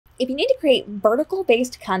if you need to create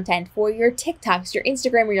vertical-based content for your TikToks, your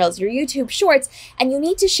Instagram Reels, your YouTube Shorts, and you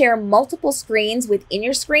need to share multiple screens within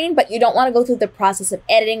your screen, but you don't want to go through the process of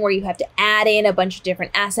editing where you have to add in a bunch of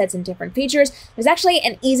different assets and different features, there's actually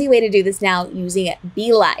an easy way to do this now using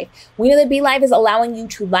BeLive. We know that BeLive is allowing you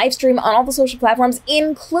to live stream on all the social platforms,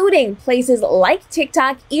 including places like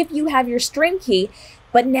TikTok if you have your stream key.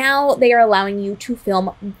 But now they are allowing you to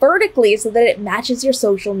film vertically so that it matches your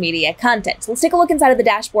social media content. So let's take a look inside of the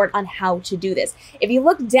dashboard on how to do this. If you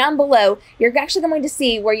look down below, you're actually going to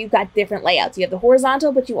see where you've got different layouts. You have the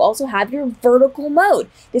horizontal, but you also have your vertical mode.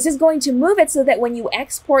 This is going to move it so that when you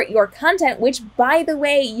export your content, which by the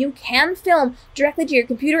way, you can film directly to your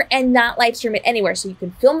computer and not live stream it anywhere. So you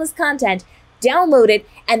can film this content, download it,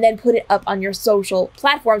 and then put it up on your social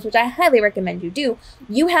platforms, which I highly recommend you do.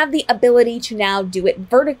 You have the ability to now do it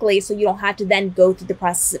vertically so you don't have to then go through the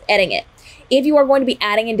process of editing it. If you are going to be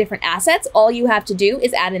adding in different assets, all you have to do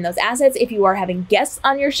is add in those assets. If you are having guests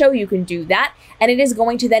on your show, you can do that, and it is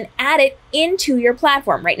going to then add it into your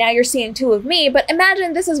platform. Right now you're seeing two of me, but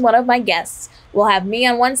imagine this is one of my guests. We'll have me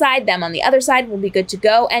on one side, them on the other side, we'll be good to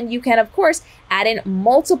go, and you can of course add in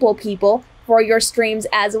multiple people for your streams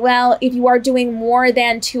as well. If you are doing more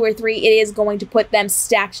than 2 or 3, it is going to put them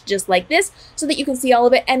stacked just like this so that you can see all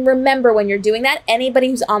of it. And remember, when you're doing that, anybody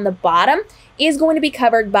who's on the bottom is going to be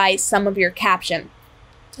covered by some of your caption.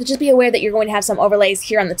 So just be aware that you're going to have some overlays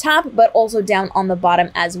here on the top, but also down on the bottom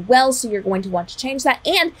as well. So you're going to want to change that.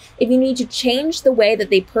 And if you need to change the way that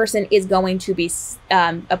the person is going to be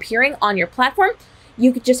appearing on your platform,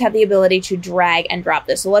 you could just have the ability to drag and drop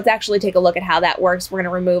this. So let's actually take a look at how that works. We're going to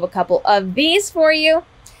remove a couple of these for you.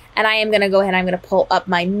 And I am going to go ahead and I'm going to pull up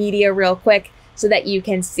my media real quick so that you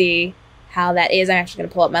can see how that is. I'm actually going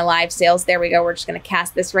to pull up my live sales. There we go. We're just going to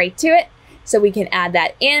cast this right to it so we can add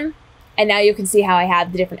that in. And now you can see how I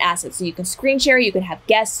have the different assets. So you can screen share, you can have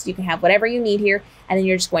guests, you can have whatever you need here. And then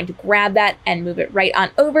you're just going to grab that and move it right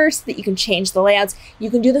on over so that you can change the layouts. You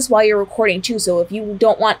can do this while you're recording too. So if you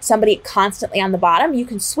don't want somebody constantly on the bottom, you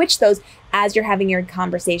can switch those as you're having your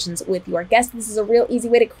conversations with your guests. This is a real easy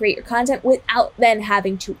way to create your content without then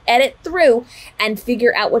having to edit through and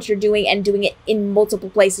figure out what you're doing and doing it in multiple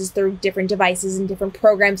places through different devices and different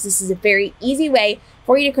programs. This is a very easy way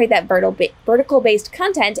for you to create that vertical-based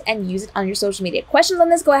content and use it on your social media. Questions on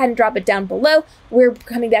this, go ahead and drop it down below. We're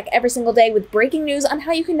coming back every single day with breaking news on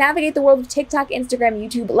how you can navigate the world of TikTok, Instagram,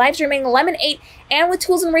 YouTube, live streaming, Lemon 8, and with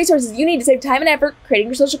tools and resources you need to save time and effort creating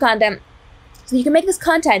your social content. So you can make this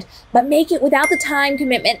content, but make it without the time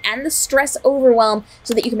commitment and the stress overwhelm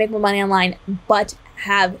so that you can make more money online, but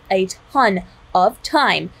have a ton of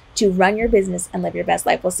time to run your business and live your best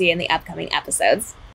life. We'll see you in the upcoming episodes.